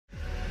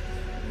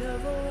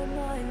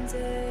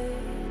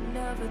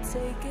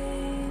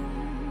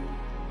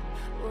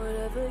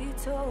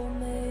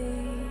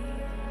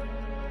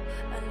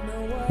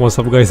What's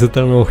up guys,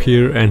 Eternal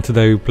here, and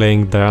today we're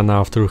playing Diana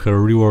after her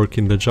rework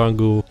in the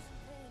jungle,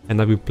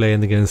 and I'll be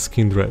playing against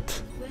Kindred.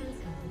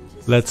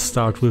 Let's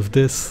start with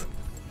this.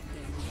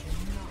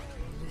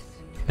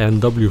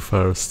 And W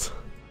first.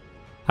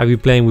 I'll be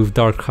playing with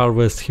Dark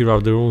Harvest. Here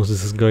are the runes.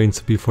 This is going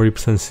to be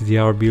 40%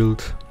 CDR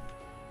build,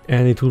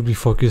 and it will be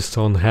focused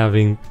on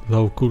having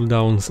low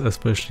cooldowns,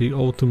 especially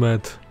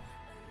ultimate.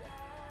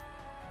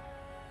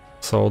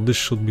 So this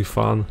should be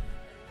fun.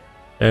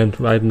 And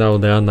right now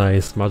Diana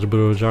is much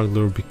better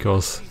jungler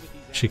because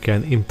she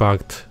can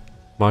impact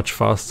much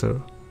faster.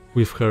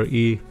 With her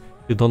E,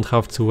 you don't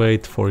have to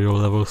wait for your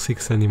level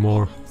 6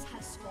 anymore.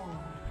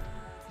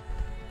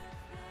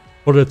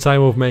 For the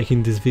time of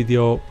making this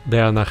video,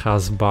 Diana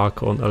has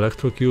back on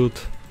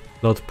Electrocute,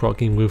 not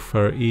proccing with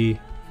her E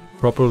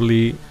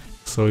properly,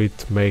 so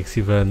it makes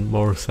even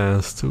more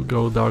sense to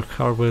go Dark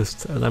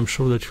Harvest, and I'm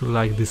sure that you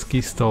like this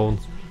keystone,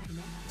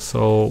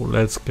 so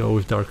let's go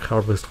with Dark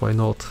Harvest, why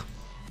not?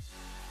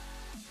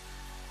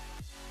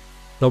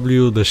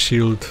 W the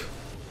shield,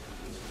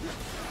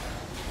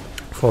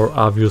 for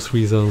obvious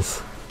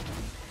reasons,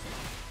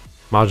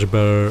 much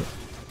better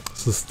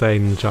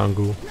sustain in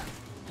jungle.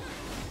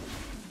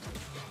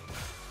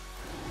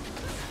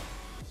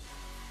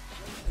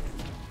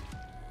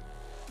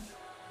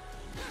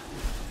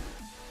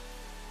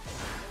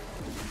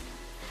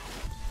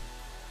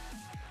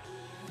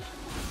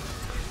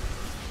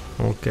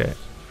 Okay.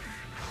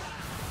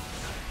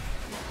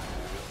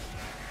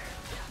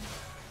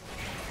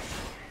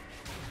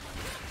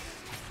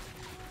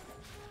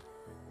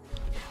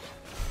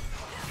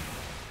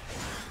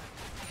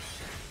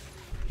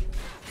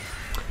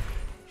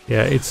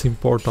 Yeah, it's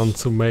important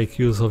to make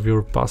use of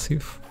your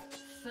passive.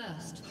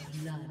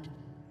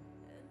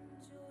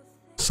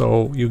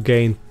 So you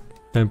gain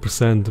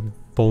 10%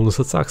 bonus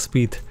attack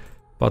speed,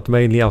 but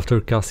mainly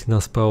after casting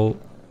a spell,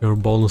 your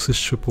bonus is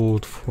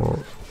tripled for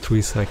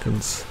 3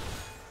 seconds.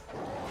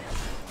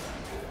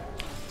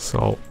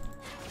 So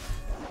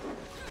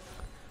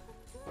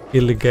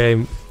in the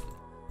game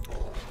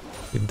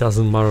it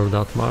doesn't matter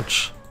that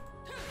much,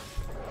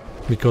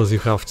 because you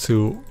have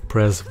to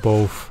press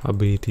both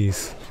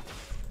abilities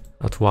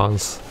at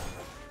once,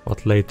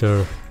 but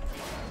later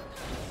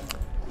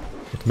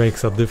it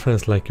makes a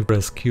difference, like you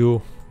press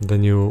Q,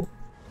 then you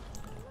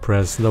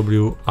press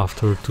W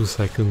after 2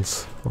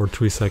 seconds or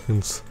 3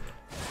 seconds,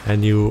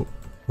 and you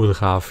will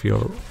have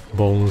your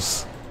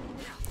bonus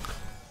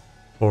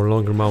for a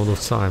longer amount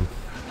of time.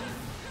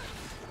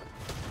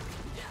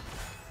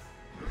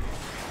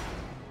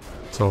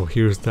 So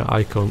here's the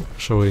icon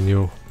showing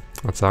you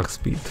attack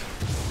speed.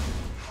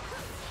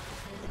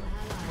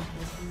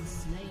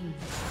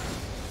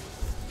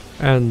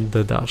 And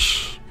the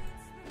dash.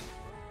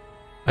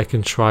 I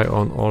can try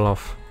on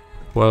Olaf.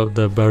 Well,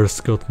 the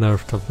burst got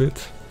nerfed a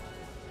bit.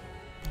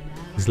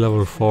 He's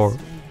level 4,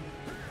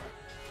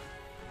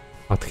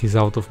 but he's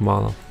out of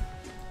mana.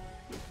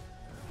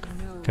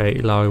 Okay,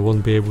 Ilaoi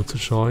won't be able to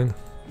join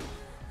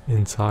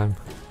in time.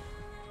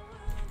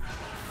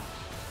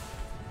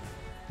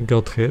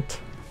 Got hit.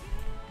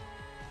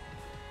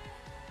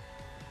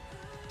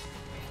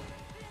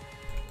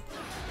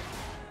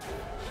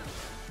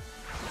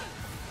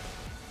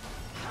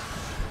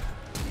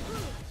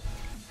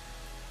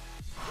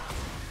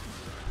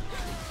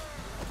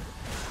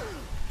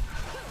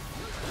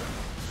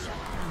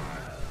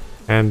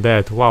 And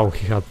that, wow,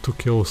 he had 2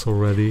 kills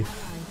already,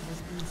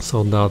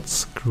 so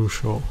that's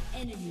crucial.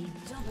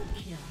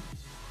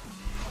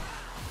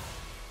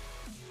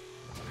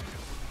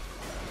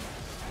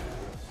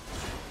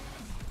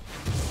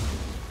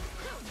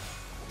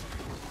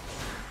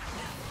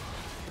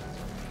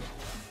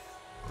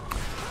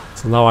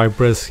 So now I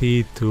press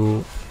E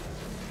to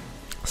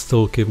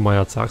still keep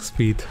my attack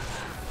speed.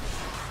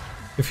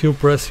 If you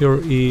press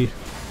your E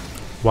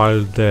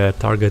while the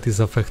target is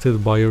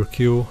affected by your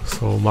Q,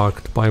 so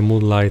marked by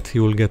moonlight,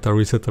 you will get a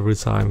reset every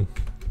time.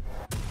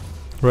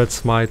 Red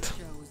smite.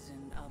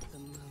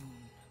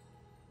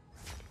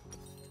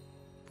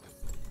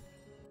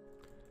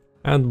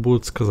 And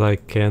boots, cause I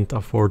can't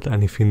afford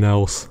anything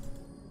else.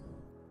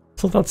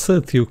 So that's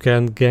it, you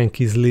can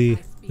gank easily,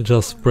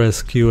 just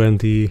press Q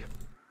and E.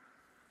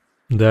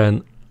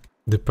 Then,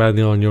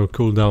 depending on your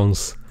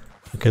cooldowns,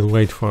 you can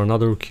wait for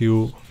another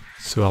Q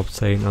to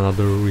obtain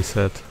another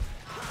reset.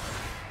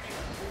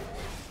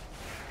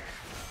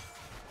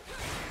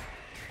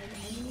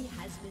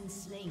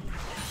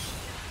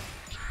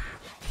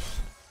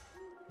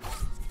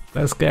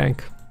 Let's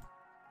gank.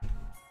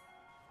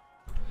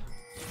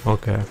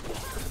 Okay.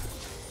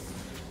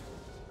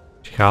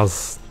 She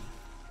has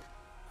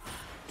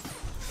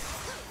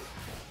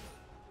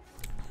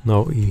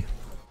no E.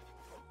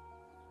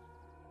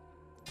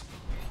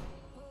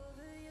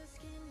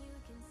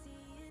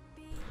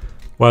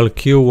 Well,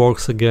 Q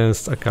works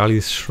against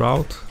Akali's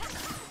Shroud,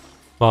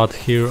 but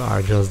here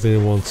I just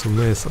didn't want to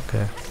miss,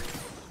 okay.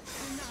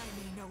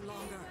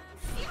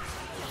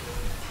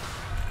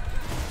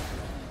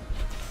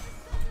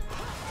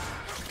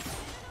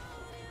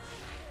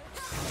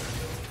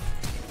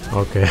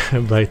 Okay,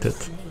 baited.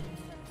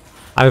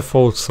 I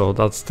thought so,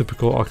 that's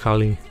typical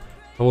Akali.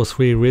 That was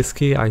really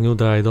risky, I knew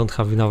that I don't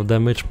have enough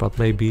damage, but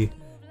maybe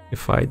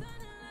if I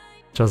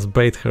just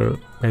bait her,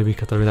 maybe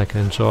Katarina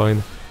can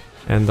join.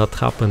 And that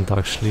happened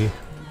actually.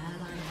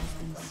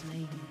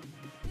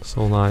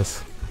 So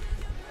nice.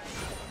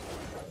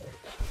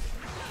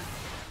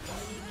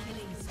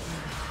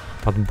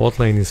 But bot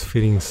lane is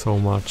feeling so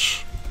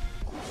much.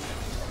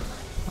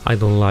 I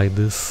don't like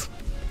this.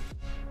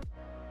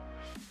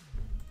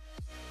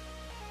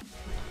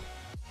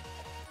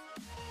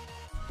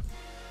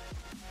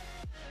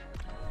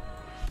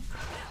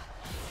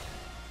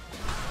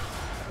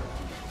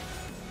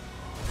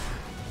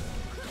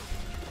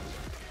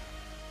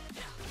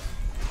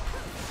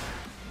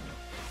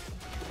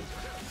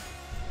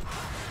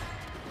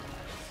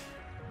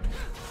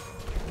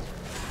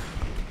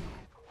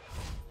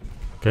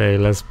 Okay,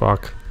 let's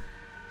back.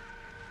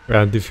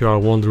 And if you are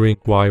wondering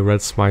why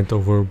red smite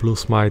over blue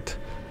smite,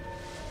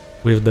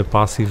 with the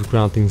passive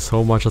granting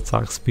so much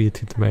attack speed,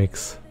 it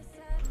makes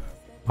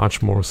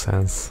much more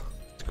sense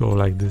to go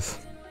like this.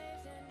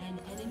 An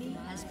enemy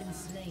has been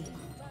slain.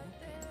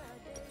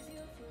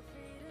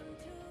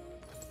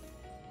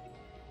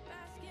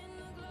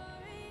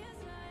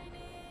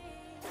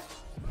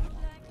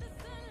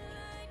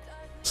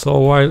 So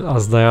while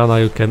as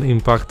Diana you can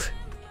impact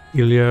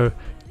Ilya,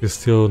 you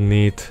still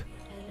need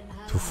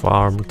to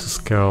farm to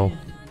scale,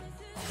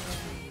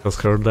 because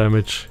her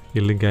damage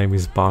early game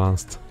is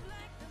balanced.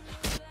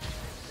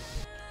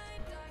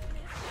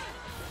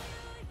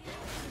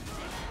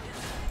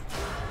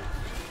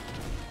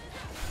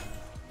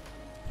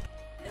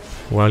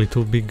 Well, it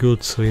would be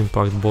good to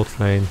impact bot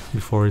lane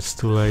before it's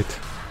too late.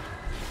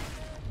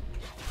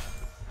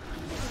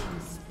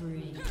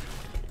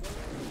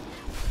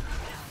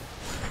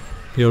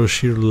 Your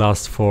shield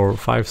lasts for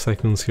 5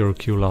 seconds, your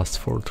Q lasts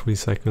for 3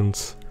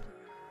 seconds.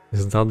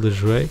 Is that the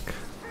Drake?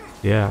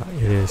 Yeah,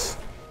 it is.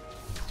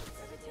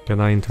 Can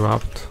I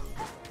interrupt?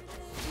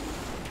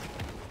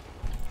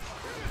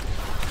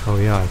 Oh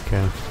yeah, I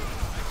can.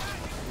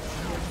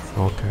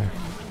 Okay.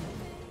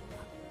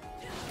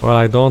 Well,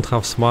 I don't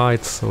have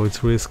smite, so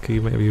it's risky,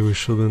 maybe we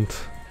shouldn't.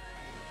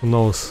 Who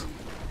knows?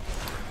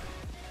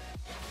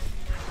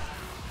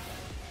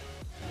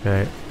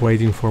 Okay,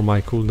 waiting for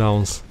my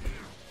cooldowns.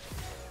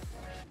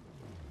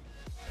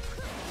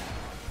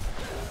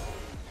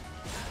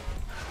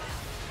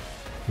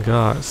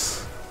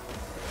 Guys.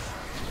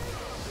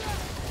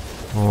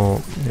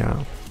 Oh,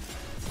 yeah.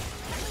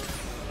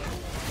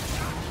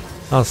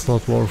 That's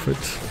not worth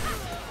it.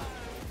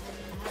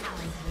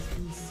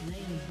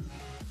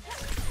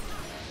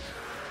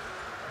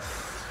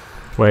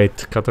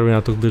 Wait,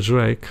 Katarina took the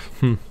Drake.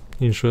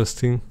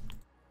 Interesting.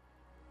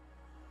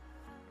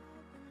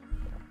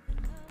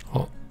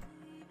 Oh.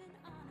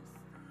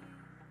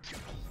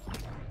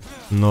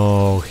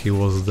 No, he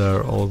was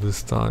there all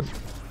this time.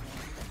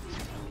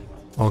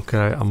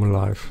 Okay, I'm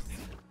alive.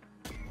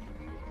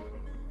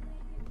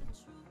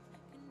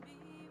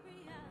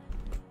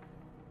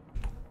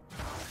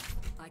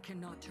 I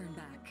cannot turn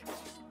back.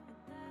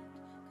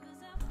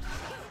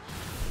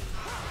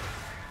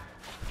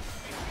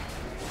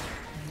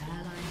 An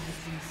ally has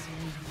been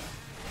slain.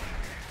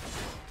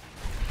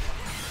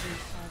 We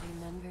shall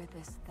remember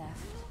this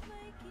theft.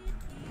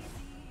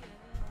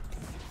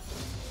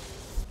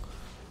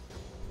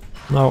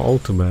 Now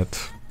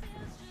ultimate.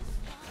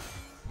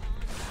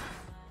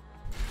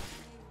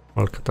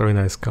 Well,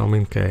 Katarina is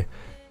coming, okay.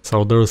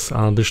 So there's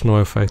an additional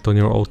effect on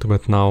your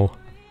ultimate now.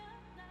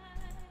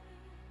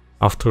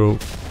 After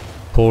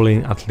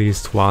pulling at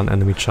least one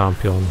enemy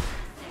champion,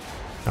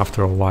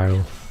 after a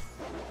while,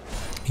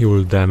 you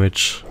will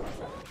damage.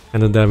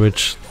 And the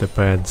damage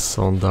depends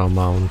on the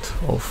amount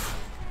of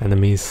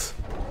enemies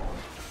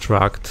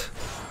tracked.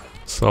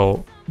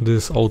 So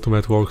this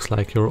ultimate works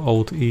like your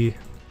ult E.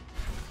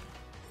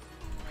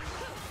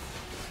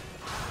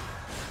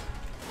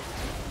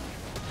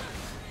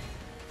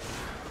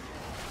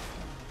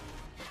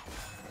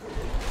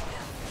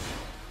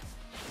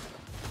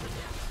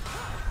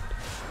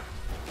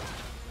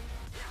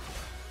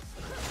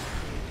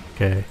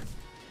 Okay.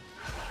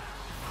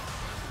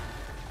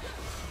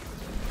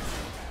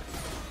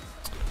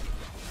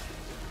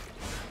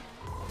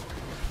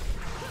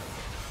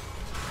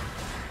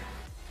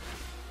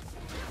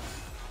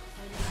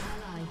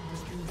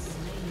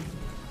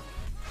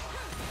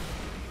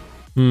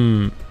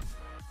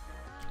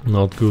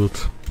 Not good.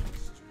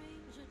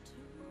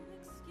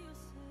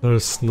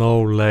 There's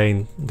no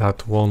lane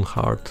that won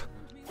hard.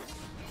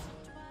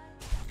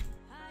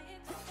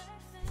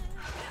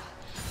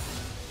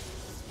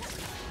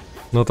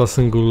 Not a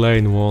single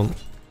lane won.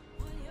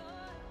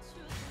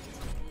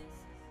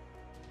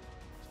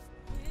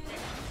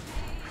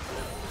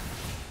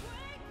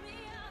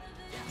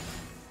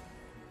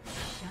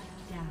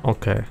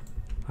 Okay,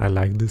 I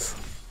like this.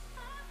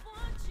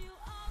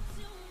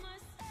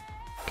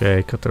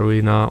 Okay,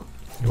 Katarina,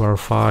 you are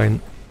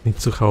fine. Need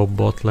to help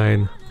bot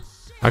lane.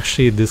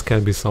 Actually, this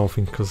can be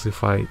something, because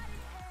if I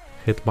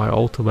hit my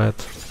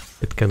ultimate,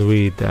 it can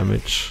really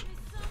damage.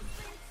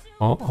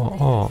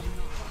 Oh.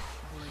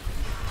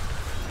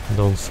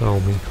 Don't sell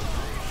me.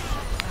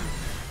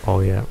 Oh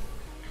yeah.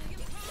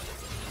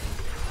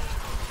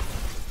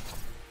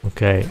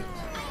 Okay.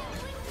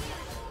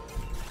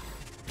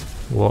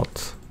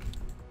 What?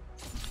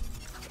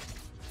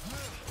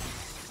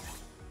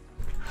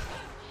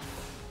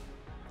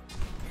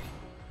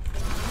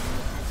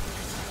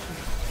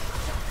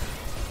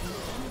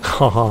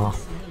 Haha,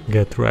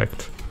 get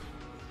wrecked.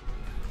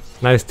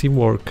 Nice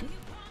teamwork.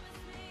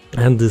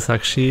 And this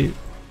actually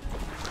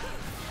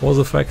was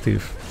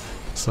effective.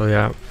 So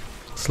yeah,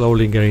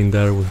 slowly getting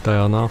there with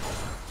Diana.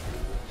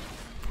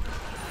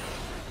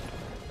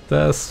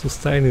 The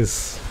sustain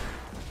is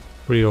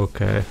pretty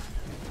okay.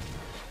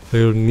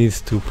 You need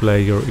to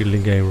play your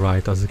early game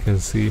right, as you can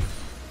see.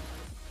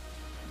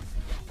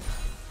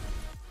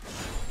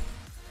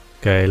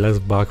 Okay, let's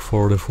back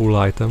for the full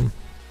item.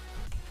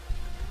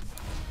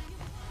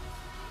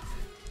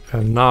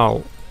 And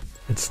now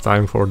it's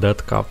time for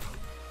that cup.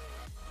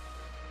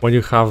 When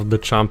you have the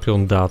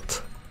champion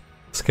that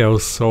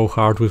scales so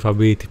hard with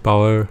ability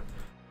power,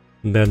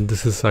 then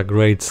this is a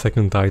great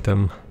second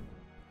item.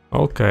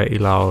 Okay,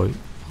 Ilau,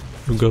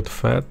 you got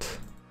fed.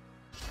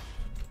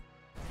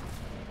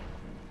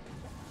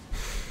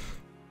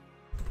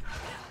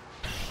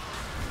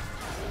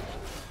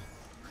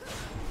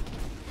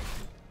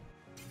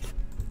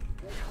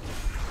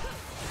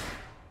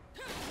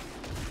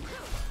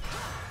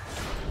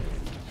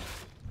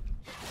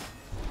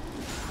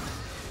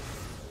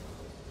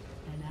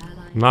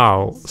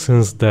 Now,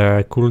 since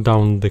the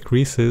cooldown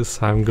decreases,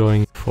 I'm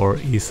going for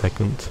E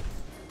second.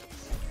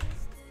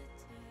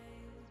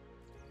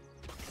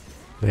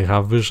 They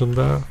have vision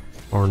there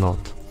or not?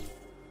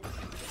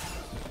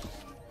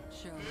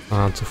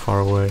 Ah, too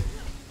far away.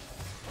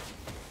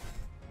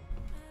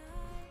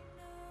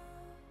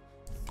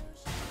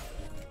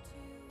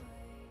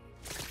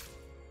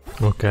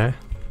 Okay.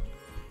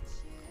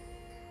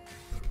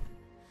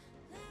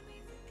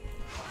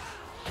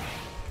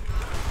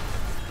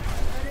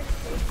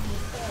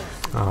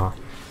 Ah.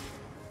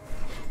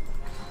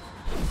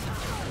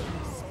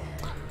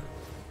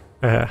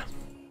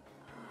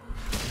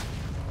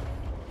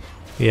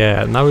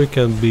 Yeah, now we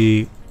can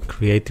be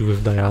creative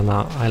with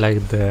Diana. I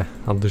like the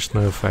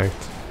additional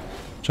effect.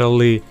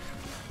 Actually,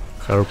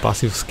 her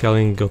passive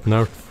scaling got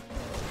nerfed,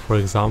 for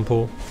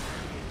example.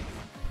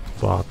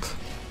 But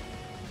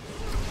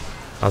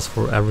as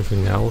for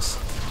everything else,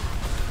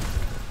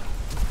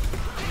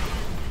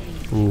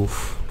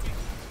 oof,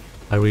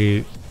 I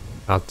really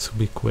had to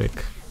be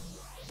quick.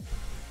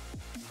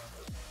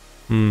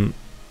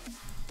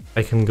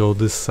 I can go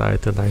this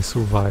side and I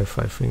survive,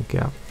 I think,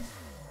 yeah.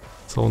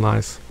 So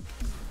nice.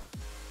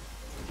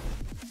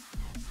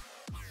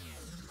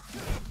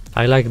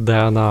 I like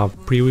Diana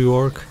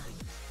pre-rework,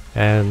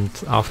 and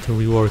after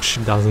rework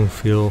she doesn't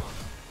feel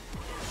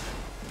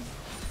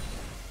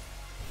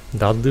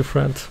that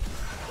different.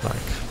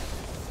 Like,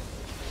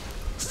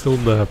 still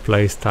the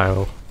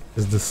playstyle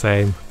is the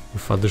same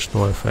with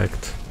additional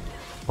effect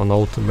on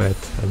ultimate,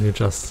 and you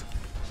just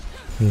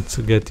need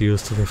to get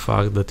used to the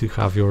fact that you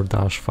have your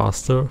dash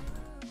faster.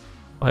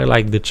 I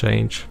like the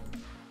change.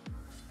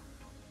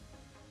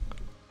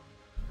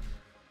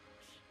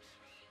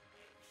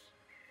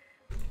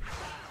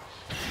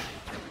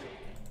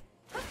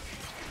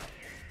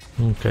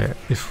 Okay,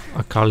 if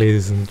Akali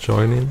isn't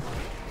joining.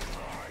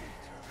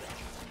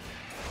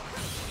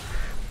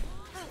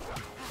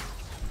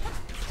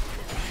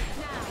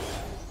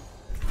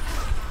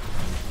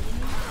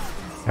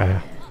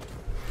 Yeah.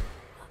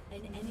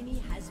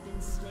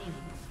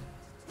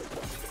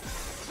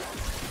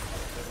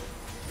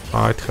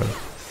 Fight her.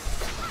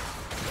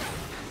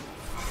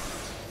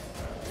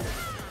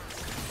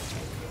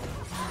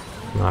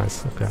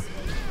 Nice, okay.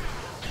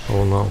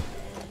 Oh no.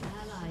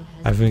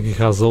 I think he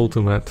has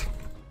ultimate,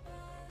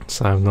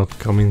 so I'm not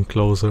coming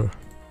closer.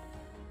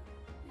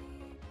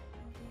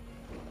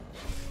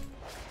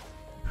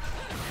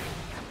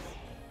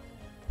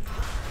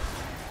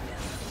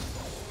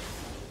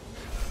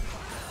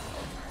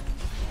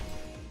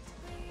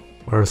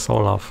 Where's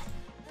Olaf?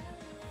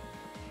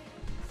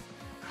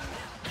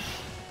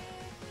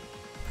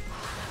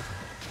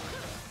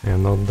 Yeah,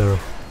 not there.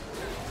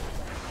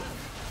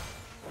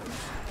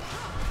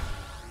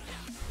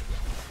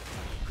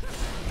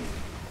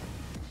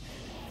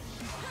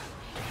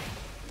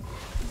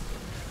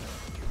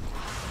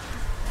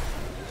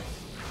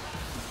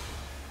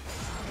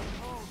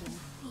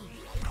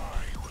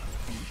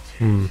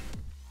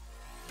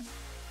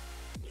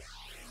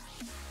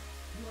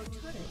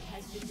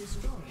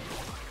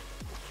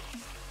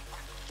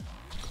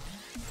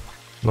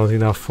 Not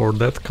enough for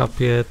that cap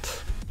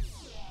yet.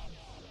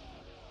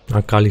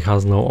 Akali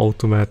has no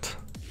ultimate.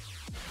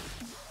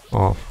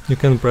 Oh, you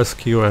can press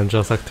Q and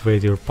just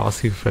activate your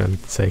passive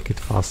and take it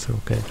faster.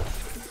 Okay,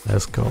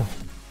 let's go.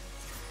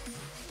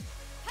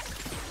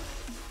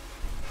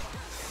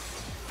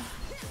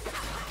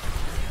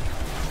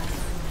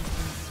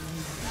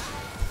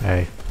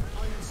 Hey,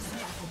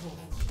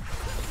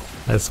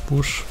 let's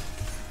push.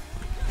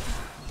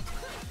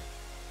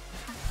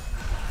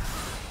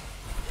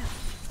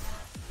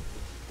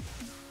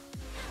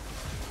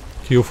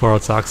 Q for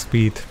attack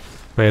speed.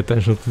 Pay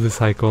attention to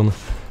this icon.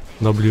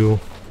 W.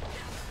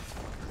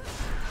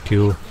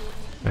 Q.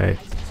 Hey.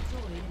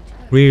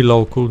 Really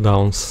low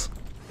cooldowns.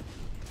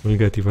 Will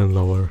get even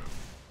lower.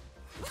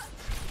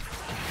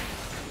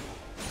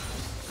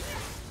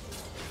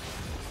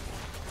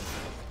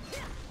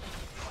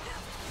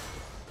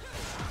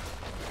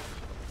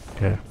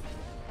 Okay.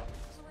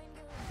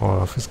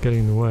 Olaf is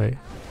getting away.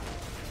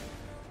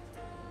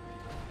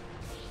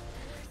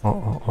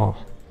 Oh.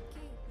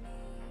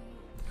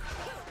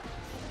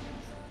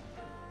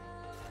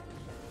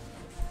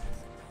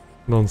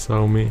 Don't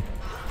sell me.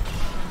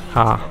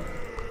 Ha.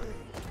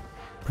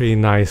 Pretty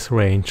nice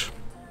range.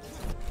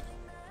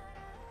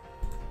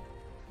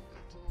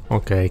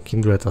 Okay,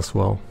 Kindred as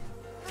well.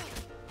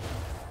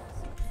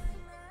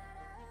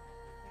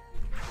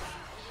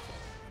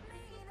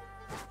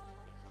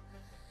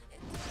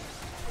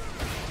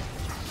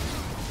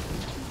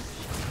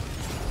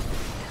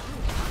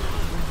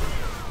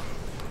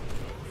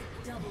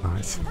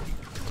 Nice.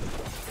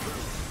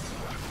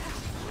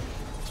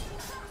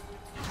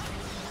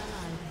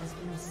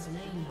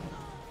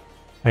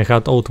 I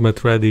had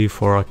ultimate ready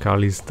for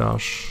Akali's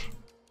dash.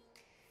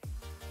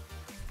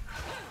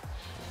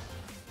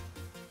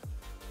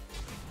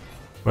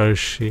 Where is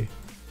she?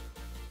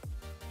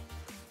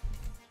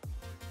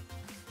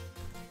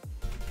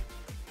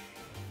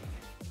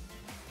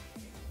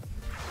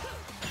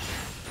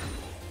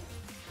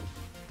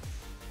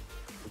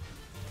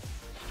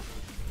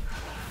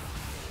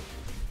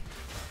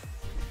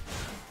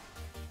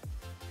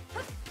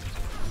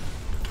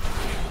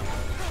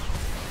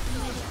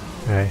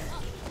 Okay.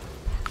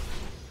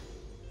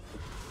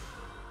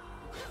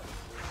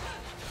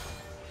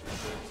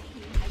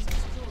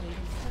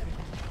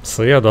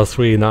 So yeah, that's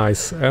really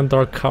nice. And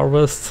Dark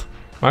Harvest,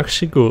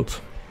 actually good.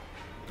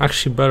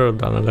 Actually better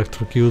than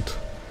Electrocute.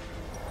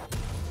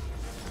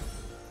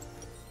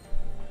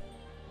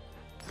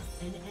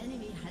 An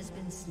enemy has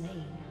been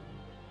slain.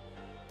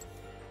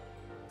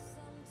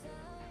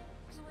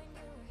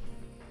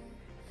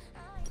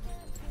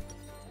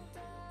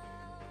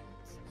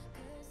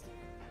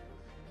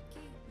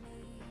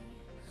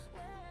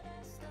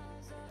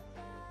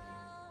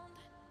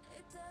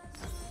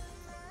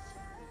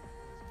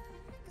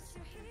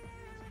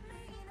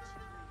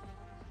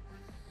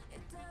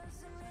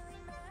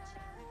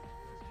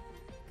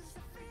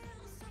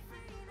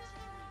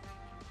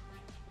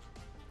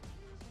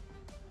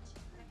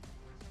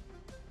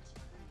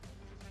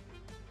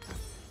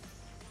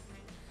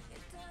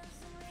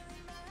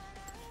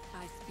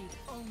 I speak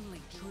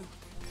only truth.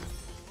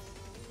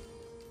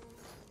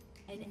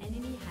 An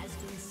enemy has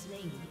been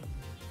slain.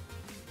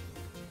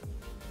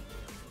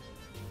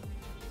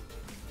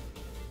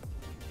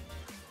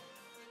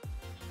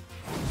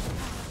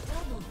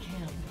 Double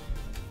kill.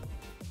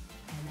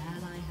 An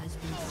ally has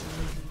been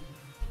slain.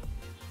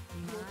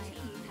 Your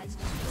team has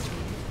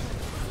destroyed.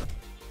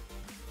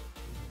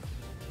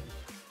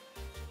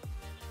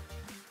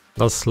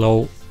 That's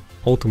slow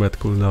ultimate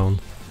cooldown.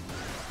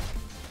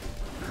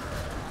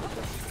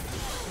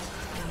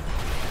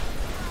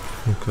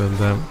 Look at the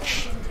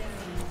damage.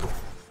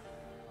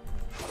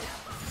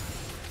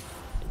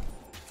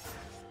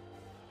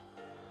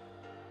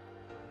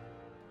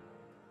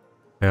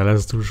 Yeah,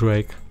 let's do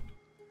Drake.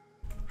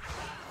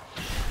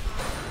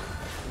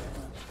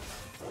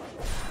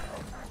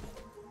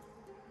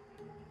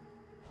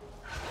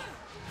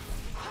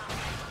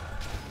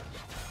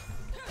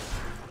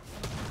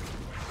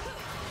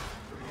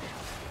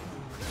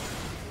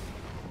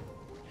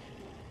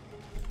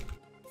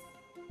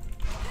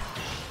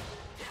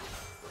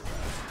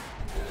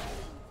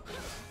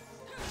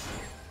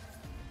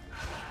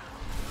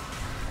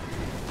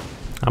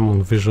 I'm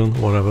on vision,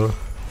 whatever.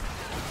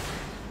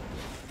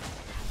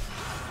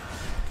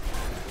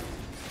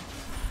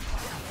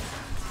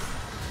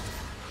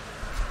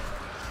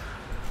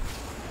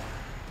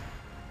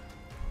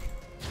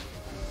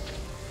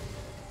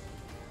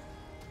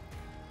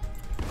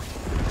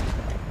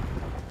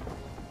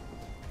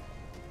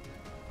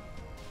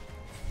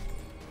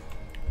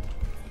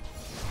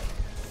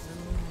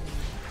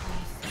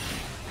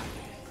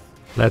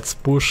 Let's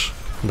push.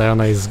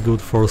 Diana is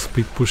good for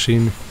speed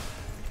pushing,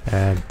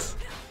 and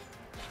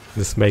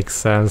this makes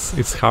sense.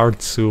 It's hard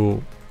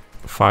to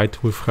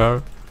fight with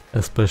her,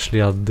 especially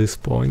at this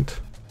point.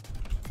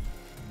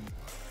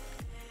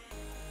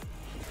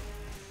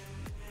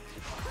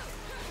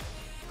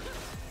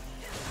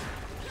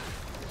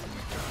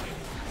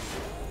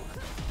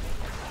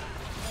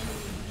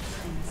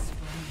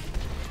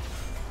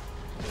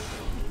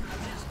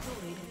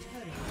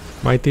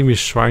 My team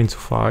is trying to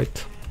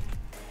fight.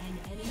 An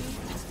enemy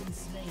has been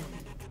slain.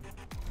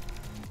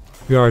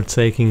 We are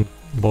taking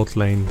bot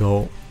lane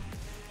though.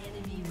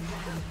 Enemy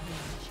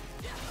rampage.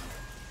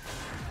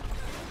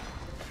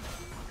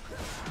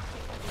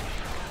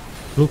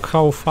 Look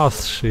how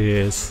fast she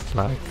is,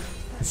 like,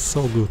 it's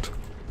so good.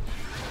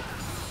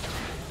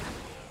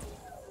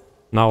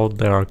 Now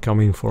they are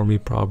coming for me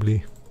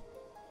probably.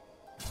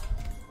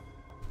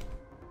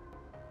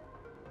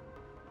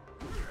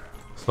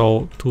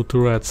 So 2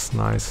 turrets,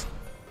 nice.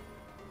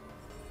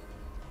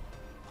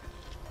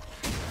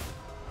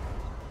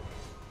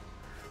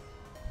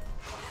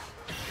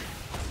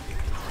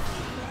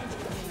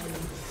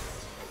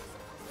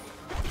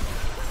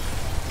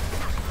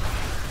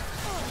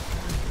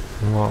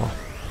 Wow.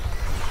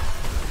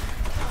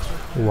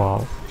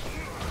 Wow.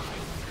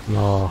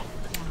 No.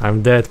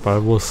 I'm dead, but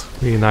it was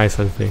really nice,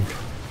 I think.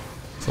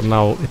 So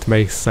now it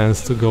makes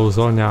sense to go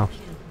Zonia.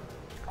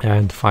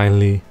 And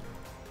finally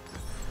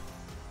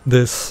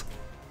this.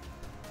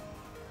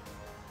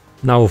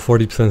 Now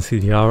 40%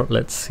 CDR,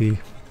 let's see.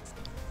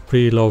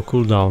 Pretty low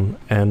cooldown,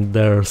 and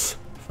there's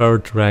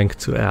third rank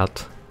to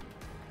add.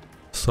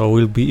 So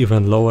we'll be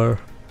even lower.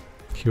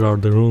 Here are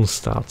the rune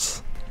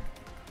stats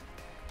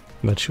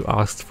that you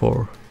asked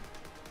for.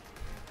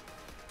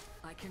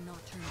 I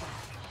cannot turn back.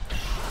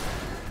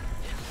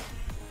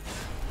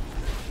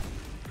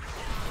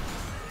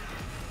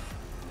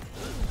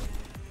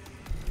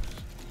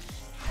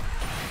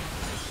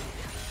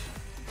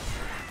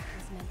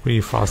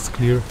 Pretty fast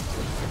clear.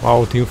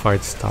 Wow,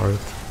 teamfight started.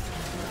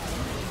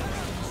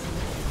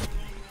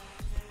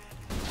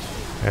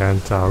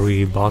 And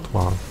we bought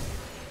one.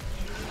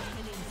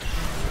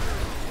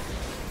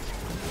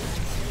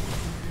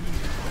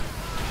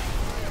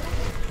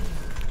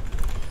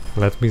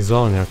 Let me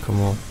Zonia,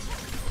 come on.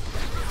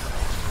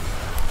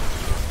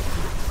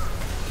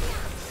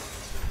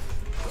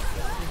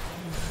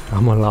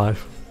 I'm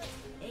alive.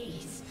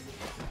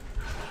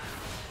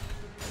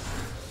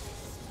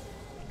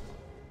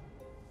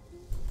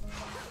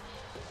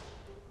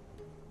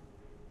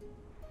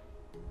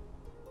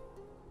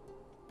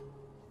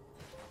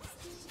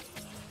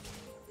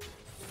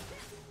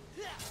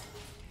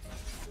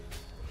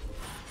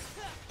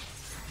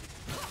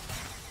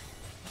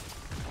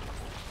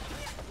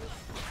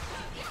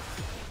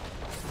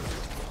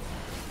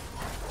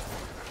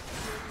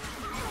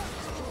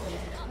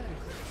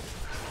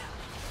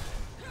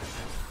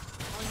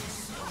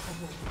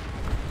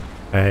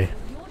 Hey.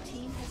 Your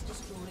team has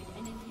destroyed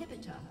an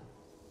inhibitor.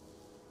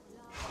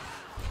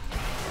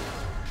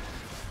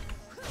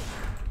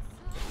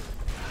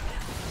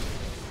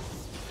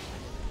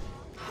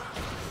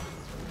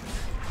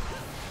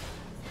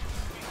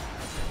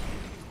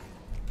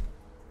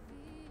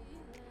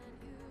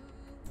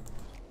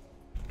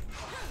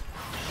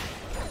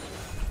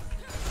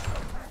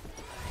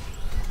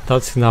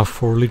 That's enough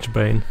for Lich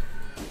Bane.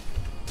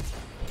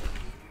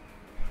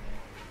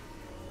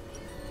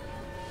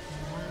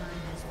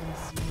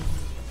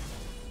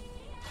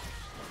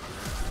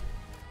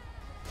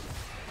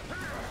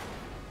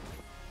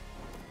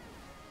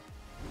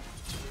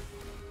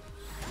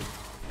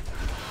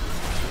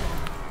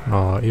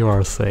 Oh, you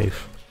are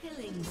safe.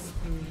 Killing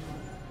spree.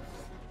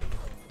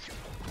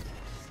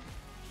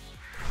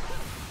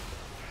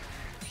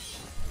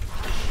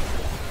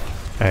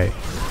 Hey.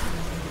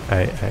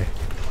 Hey, hey.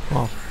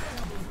 Oh.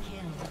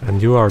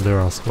 And you are there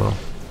as well.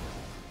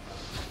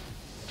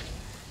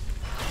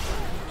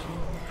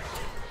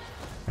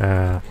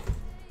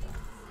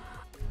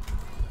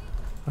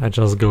 I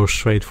just go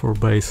straight for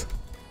base.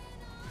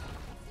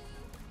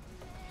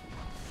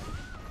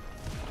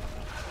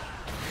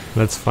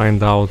 Let's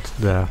find out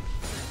the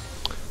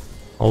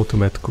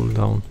ultimate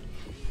cooldown.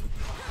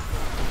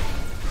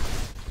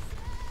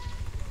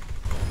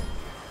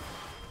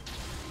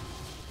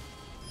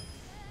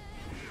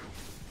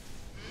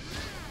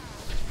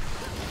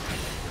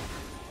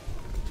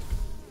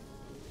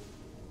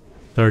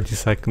 "30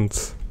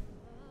 seconds.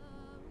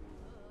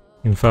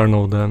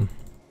 Inferno then.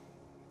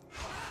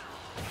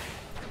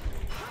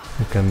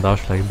 You can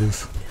dash like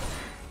this.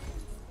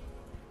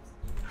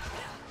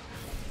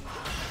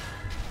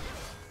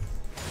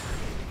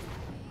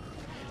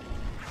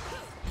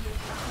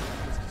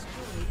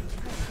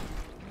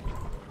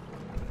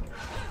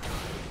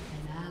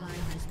 An ally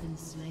has been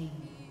slain.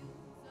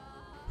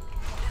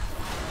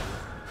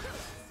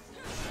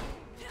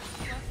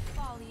 What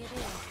folly it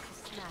is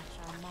to snatch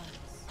our marks.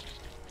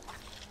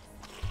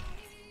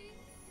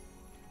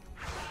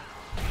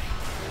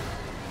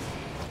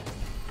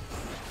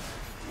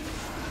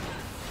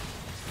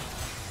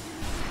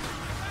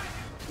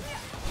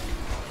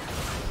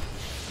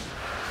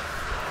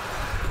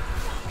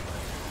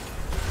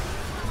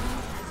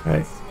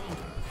 Hey.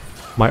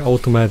 My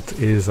ultimate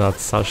is at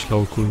such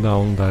low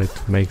cooldown that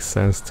it makes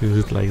sense to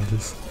use it like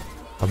this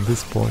at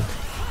this point.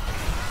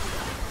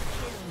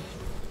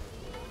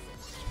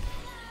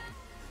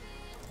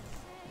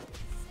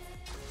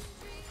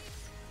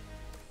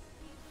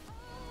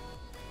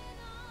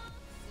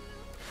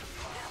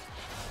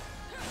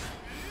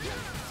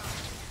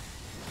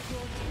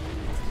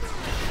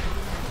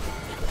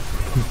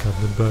 Look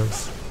at the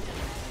burst.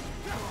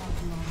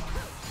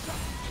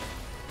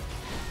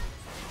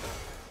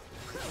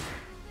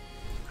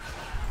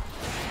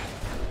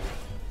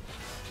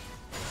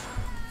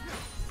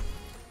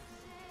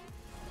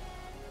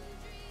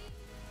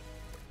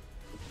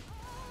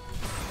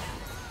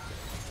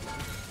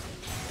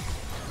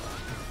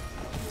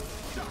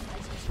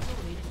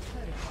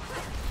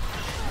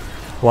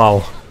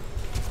 Wow.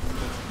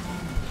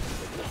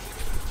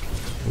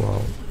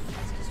 Wow.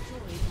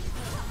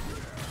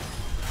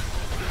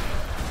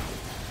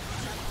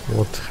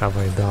 What have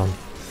I done?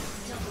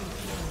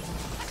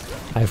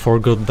 I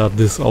forgot that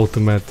this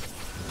ultimate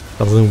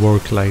doesn't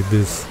work like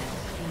this.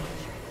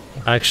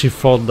 I actually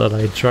thought that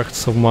I dragged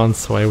someone,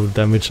 so I would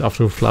damage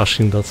after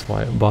flashing, that's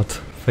why. But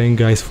thank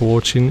you guys for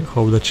watching,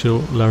 hope that you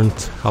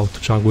learned how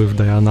to jungle with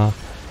Diana,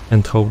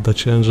 and hope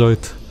that you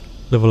enjoyed.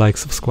 Leave a like,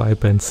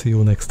 subscribe, and see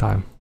you next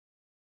time.